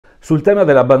Sul tema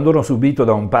dell'abbandono subito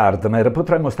da un partner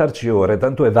potremmo starci ore,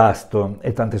 tanto è vasto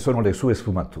e tante sono le sue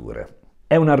sfumature.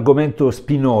 È un argomento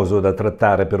spinoso da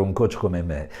trattare per un coach come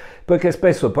me, poiché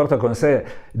spesso porta con sé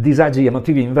disagi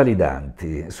emotivi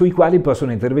invalidanti, sui quali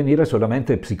possono intervenire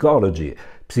solamente psicologi,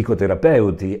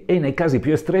 psicoterapeuti e nei casi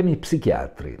più estremi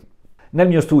psichiatri. Nel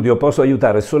mio studio posso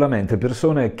aiutare solamente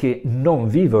persone che non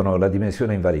vivono la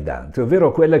dimensione invalidante,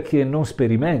 ovvero quelle che non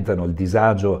sperimentano il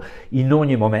disagio in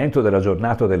ogni momento della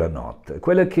giornata o della notte,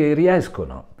 quelle che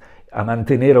riescono a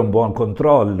mantenere un buon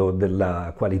controllo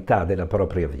della qualità della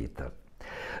propria vita.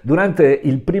 Durante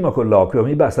il primo colloquio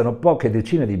mi bastano poche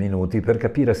decine di minuti per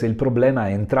capire se il problema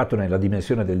è entrato nella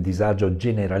dimensione del disagio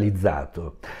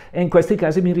generalizzato e in questi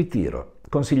casi mi ritiro,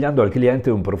 consigliando al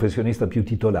cliente un professionista più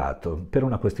titolato per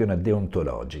una questione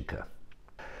deontologica.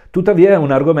 Tuttavia è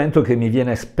un argomento che mi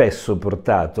viene spesso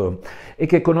portato e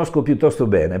che conosco piuttosto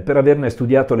bene per averne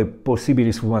studiato le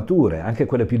possibili sfumature, anche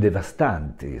quelle più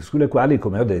devastanti, sulle quali,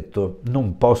 come ho detto,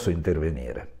 non posso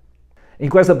intervenire. In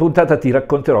questa puntata ti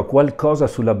racconterò qualcosa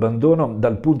sull'abbandono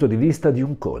dal punto di vista di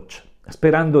un coach,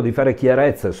 sperando di fare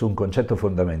chiarezza su un concetto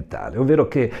fondamentale, ovvero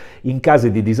che in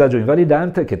casi di disagio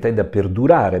invalidante che tende a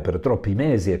perdurare per troppi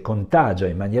mesi e contagia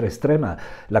in maniera estrema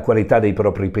la qualità dei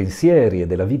propri pensieri e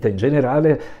della vita in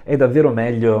generale, è davvero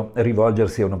meglio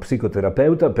rivolgersi a uno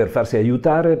psicoterapeuta per farsi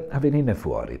aiutare a venirne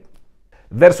fuori.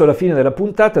 Verso la fine della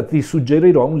puntata ti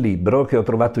suggerirò un libro che ho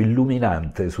trovato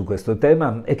illuminante su questo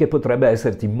tema e che potrebbe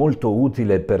esserti molto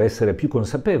utile per essere più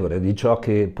consapevole di ciò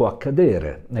che può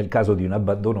accadere nel caso di un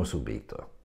abbandono subito.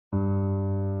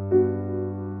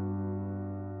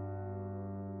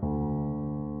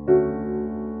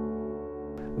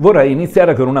 Vorrei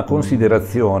iniziare con una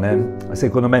considerazione,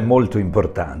 secondo me molto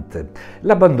importante.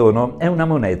 L'abbandono è una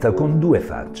moneta con due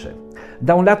facce.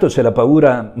 Da un lato c'è la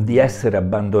paura di essere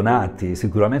abbandonati,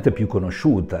 sicuramente più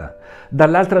conosciuta.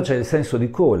 Dall'altra c'è il senso di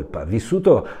colpa,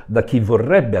 vissuto da chi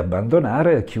vorrebbe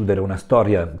abbandonare, chiudere una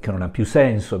storia che non ha più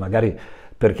senso, magari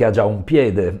perché ha già un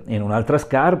piede in un'altra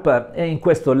scarpa, e in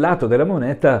questo lato della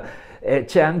moneta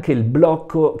c'è anche il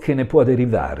blocco che ne può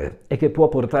derivare e che può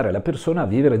portare la persona a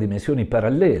vivere dimensioni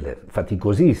parallele,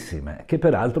 faticosissime, che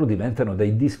peraltro diventano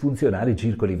dei disfunzionali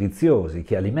circoli viziosi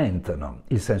che alimentano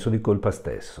il senso di colpa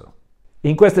stesso.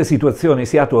 In queste situazioni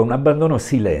si attua un abbandono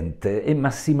silente e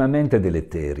massimamente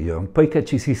deleterio, poiché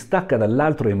ci si stacca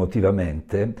dall'altro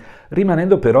emotivamente,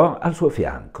 rimanendo però al suo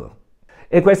fianco.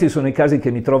 E questi sono i casi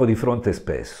che mi trovo di fronte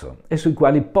spesso e sui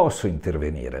quali posso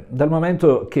intervenire, dal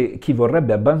momento che chi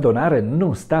vorrebbe abbandonare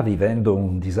non sta vivendo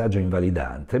un disagio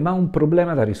invalidante, ma un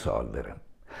problema da risolvere.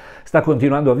 Sta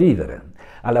continuando a vivere,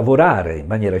 a lavorare in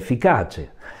maniera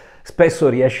efficace. Spesso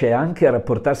riesce anche a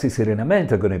rapportarsi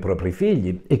serenamente con i propri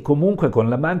figli e comunque con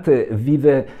l'amante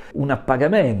vive un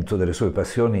appagamento delle sue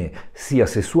passioni sia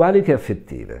sessuali che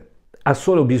affettive. Ha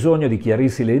solo bisogno di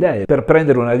chiarirsi le idee per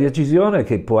prendere una decisione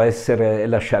che può essere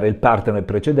lasciare il partner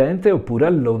precedente oppure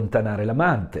allontanare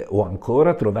l'amante o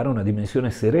ancora trovare una dimensione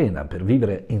serena per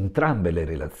vivere entrambe le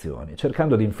relazioni,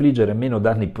 cercando di infliggere meno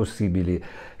danni possibili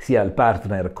sia al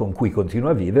partner con cui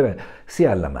continua a vivere sia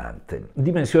all'amante.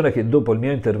 Dimensione che dopo il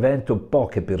mio intervento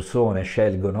poche persone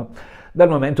scelgono, dal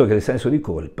momento che il senso di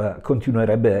colpa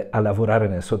continuerebbe a lavorare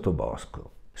nel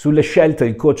sottobosco. Sulle scelte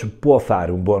il coach può fare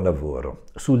un buon lavoro,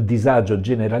 sul disagio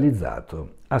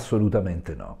generalizzato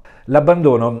assolutamente no.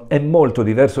 L'abbandono è molto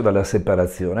diverso dalla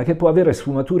separazione, che può avere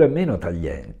sfumature meno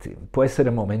taglienti, può essere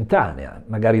momentanea,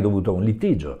 magari dovuto a un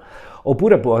litigio,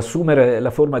 oppure può assumere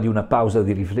la forma di una pausa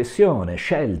di riflessione,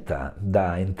 scelta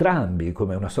da entrambi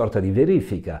come una sorta di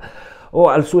verifica, o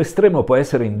al suo estremo può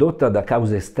essere indotta da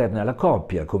cause esterne alla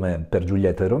coppia, come per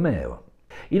Giulietta e Romeo.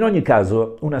 In ogni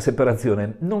caso, una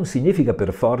separazione non significa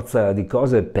per forza di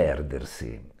cose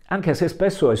perdersi, anche se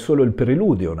spesso è solo il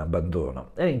preludio a un abbandono,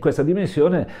 e in questa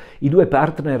dimensione i due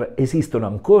partner esistono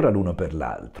ancora l'uno per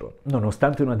l'altro,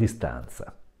 nonostante una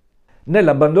distanza.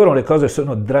 Nell'abbandono le cose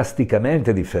sono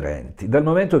drasticamente differenti, dal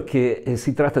momento che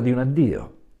si tratta di un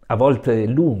addio, a volte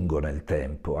lungo nel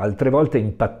tempo, altre volte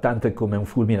impattante come un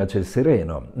fulmine a ciel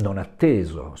sereno, non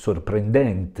atteso,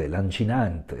 sorprendente,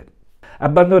 lancinante.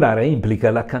 Abbandonare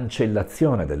implica la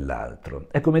cancellazione dell'altro,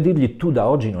 è come dirgli tu da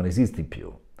oggi non esisti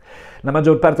più. La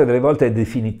maggior parte delle volte è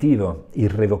definitivo,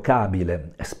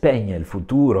 irrevocabile, spegne il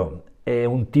futuro, è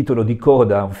un titolo di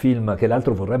coda a un film che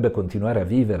l'altro vorrebbe continuare a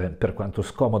vivere per quanto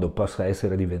scomodo possa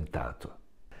essere diventato.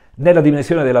 Nella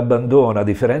dimensione dell'abbandono, a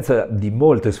differenza di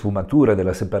molte sfumature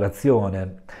della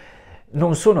separazione,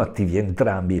 non sono attivi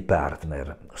entrambi i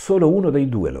partner, solo uno dei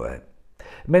due lo è,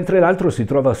 mentre l'altro si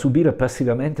trova a subire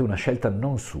passivamente una scelta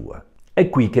non sua. È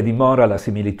qui che dimora la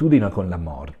similitudine con la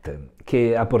morte,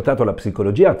 che ha portato la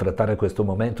psicologia a trattare questo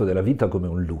momento della vita come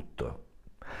un lutto.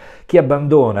 Chi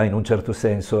abbandona, in un certo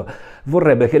senso,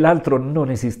 vorrebbe che l'altro non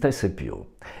esistesse più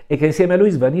e che insieme a lui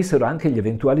svanissero anche gli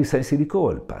eventuali sensi di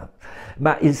colpa.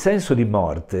 Ma il senso di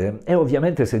morte è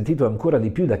ovviamente sentito ancora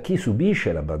di più da chi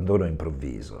subisce l'abbandono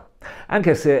improvviso,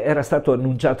 anche se era stato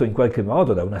annunciato in qualche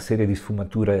modo da una serie di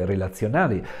sfumature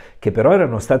relazionali che però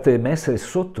erano state messe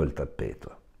sotto il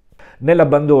tappeto.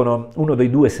 Nell'abbandono uno dei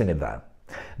due se ne va,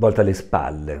 volta le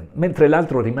spalle, mentre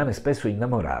l'altro rimane spesso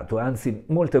innamorato, anzi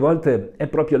molte volte è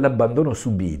proprio l'abbandono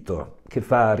subito che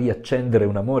fa riaccendere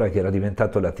un amore che era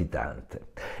diventato latitante.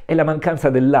 È la mancanza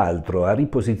dell'altro a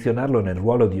riposizionarlo nel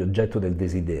ruolo di oggetto del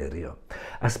desiderio,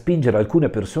 a spingere alcune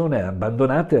persone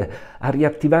abbandonate a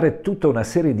riattivare tutta una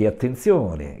serie di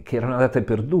attenzioni che erano andate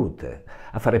perdute,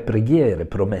 a fare preghiere,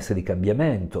 promesse di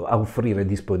cambiamento, a offrire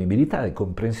disponibilità e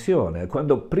comprensione,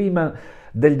 quando prima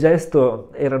del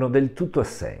gesto erano del tutto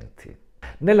assenti.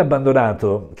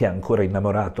 Nell'abbandonato, che è ancora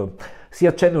innamorato, si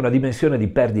accende una dimensione di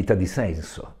perdita di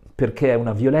senso, perché è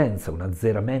una violenza, un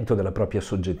azzeramento della propria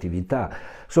soggettività,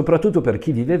 soprattutto per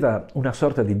chi viveva una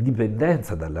sorta di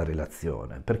dipendenza dalla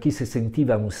relazione, per chi si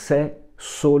sentiva un sé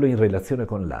solo in relazione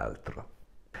con l'altro.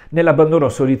 Nell'abbandono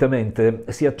solitamente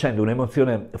si accende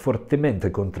un'emozione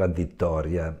fortemente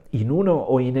contraddittoria in uno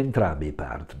o in entrambi i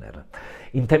partner,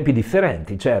 in tempi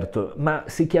differenti, certo, ma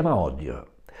si chiama odio,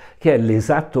 che è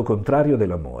l'esatto contrario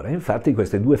dell'amore. Infatti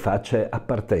queste due facce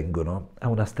appartengono a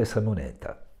una stessa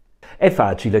moneta. È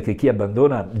facile che chi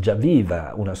abbandona già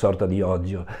viva una sorta di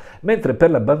odio, mentre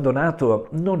per l'abbandonato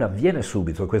non avviene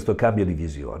subito questo cambio di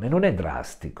visione, non è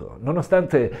drastico,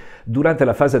 nonostante durante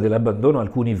la fase dell'abbandono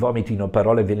alcuni vomitino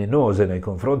parole velenose nei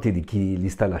confronti di chi li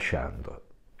sta lasciando.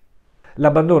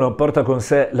 L'abbandono porta con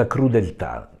sé la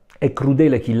crudeltà. È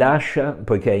crudele chi lascia,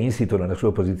 poiché è insito nella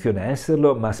sua posizione a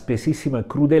esserlo, ma spessissimo è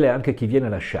crudele anche chi viene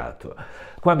lasciato,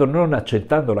 quando non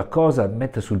accettando la cosa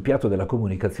mette sul piatto della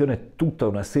comunicazione tutta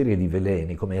una serie di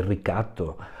veleni, come il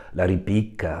ricatto, la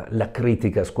ripicca, la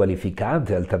critica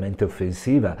squalificante, altamente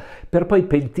offensiva, per poi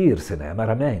pentirsene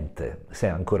amaramente, se è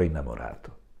ancora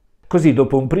innamorato. Così,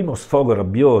 dopo un primo sfogo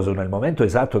rabbioso nel momento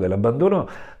esatto dell'abbandono,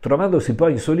 trovandosi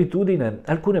poi in solitudine,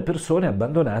 alcune persone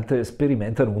abbandonate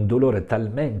sperimentano un dolore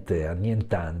talmente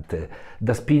annientante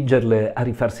da spingerle a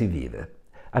rifarsi vive,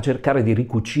 a cercare di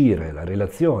ricucire la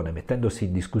relazione, mettendosi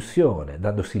in discussione,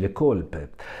 dandosi le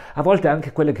colpe, a volte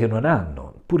anche quelle che non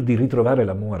hanno, pur di ritrovare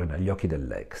l'amore negli occhi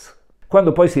dell'ex.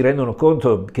 Quando poi si rendono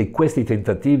conto che questi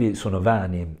tentativi sono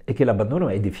vani e che l'abbandono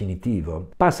è definitivo,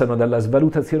 passano dalla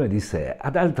svalutazione di sé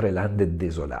ad altre lande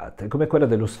desolate, come quella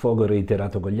dello sfogo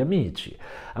reiterato con gli amici,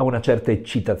 a una certa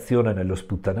eccitazione nello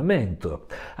sputtanamento,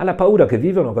 alla paura che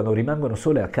vivono quando rimangono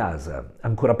sole a casa,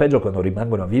 ancora peggio quando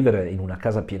rimangono a vivere in una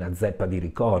casa piena zeppa di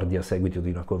ricordi a seguito di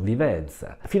una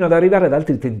convivenza, fino ad arrivare ad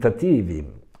altri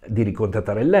tentativi di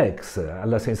ricontattare l'ex,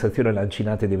 alla sensazione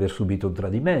lancinante di aver subito un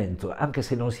tradimento, anche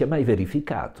se non si è mai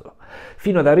verificato,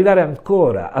 fino ad arrivare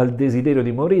ancora al desiderio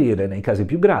di morire nei casi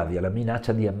più gravi, alla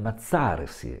minaccia di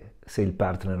ammazzarsi se il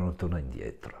partner non torna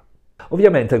indietro.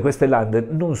 Ovviamente queste lande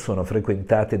non sono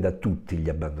frequentate da tutti gli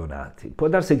abbandonati, può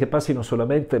darsi che passino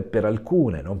solamente per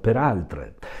alcune, non per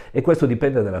altre, e questo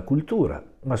dipende dalla cultura,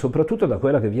 ma soprattutto da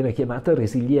quella che viene chiamata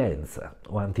resilienza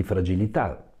o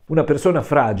antifragilità. Una persona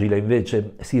fragile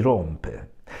invece si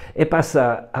rompe e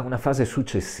passa a una fase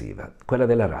successiva, quella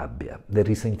della rabbia, del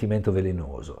risentimento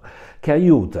velenoso, che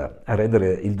aiuta a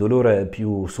rendere il dolore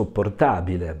più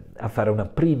sopportabile, a fare una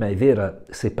prima e vera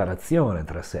separazione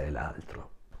tra sé e l'altro.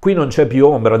 Qui non c'è più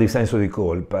ombra di senso di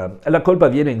colpa, la colpa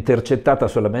viene intercettata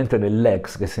solamente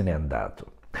nell'ex che se n'è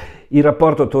andato. Il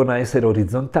rapporto torna a essere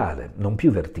orizzontale, non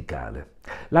più verticale.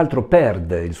 L'altro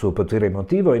perde il suo potere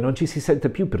emotivo e non ci si sente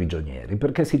più prigionieri,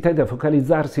 perché si tende a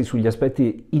focalizzarsi sugli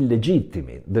aspetti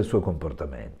illegittimi del suo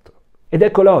comportamento. Ed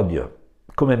ecco l'odio,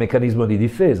 come meccanismo di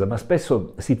difesa, ma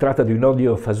spesso si tratta di un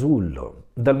odio fasullo,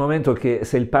 dal momento che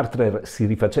se il partner si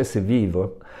rifacesse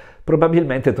vivo,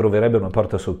 probabilmente troverebbe una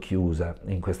porta socchiusa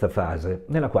in questa fase,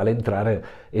 nella quale entrare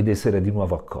ed essere di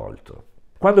nuovo accolto.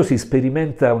 Quando si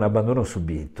sperimenta un abbandono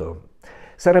subito,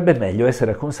 sarebbe meglio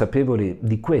essere consapevoli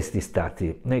di questi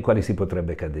stati nei quali si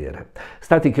potrebbe cadere,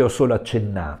 stati che ho solo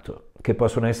accennato, che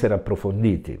possono essere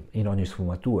approfonditi in ogni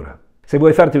sfumatura. Se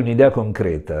vuoi farti un'idea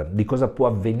concreta di cosa può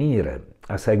avvenire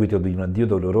a seguito di un addio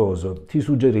doloroso, ti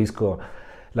suggerisco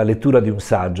la lettura di un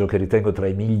saggio che ritengo tra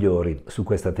i migliori su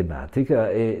questa tematica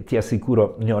e ti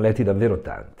assicuro ne ho letti davvero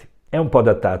tanti. È un po'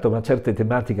 datato, ma certe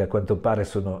tematiche a quanto pare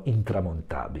sono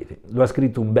intramontabili. Lo ha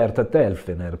scritto Umberta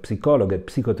Telfener, psicologa e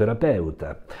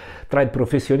psicoterapeuta, tra i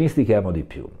professionisti che amo di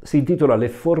più. Si intitola Le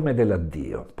forme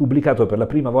dell'addio, pubblicato per la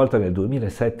prima volta nel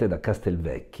 2007 da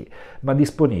Castelvecchi, ma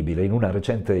disponibile in una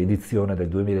recente edizione del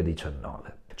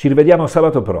 2019. Ci rivediamo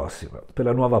sabato prossimo per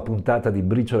la nuova puntata di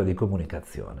Briciole di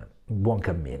Comunicazione. Buon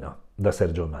cammino da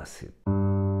Sergio Massi.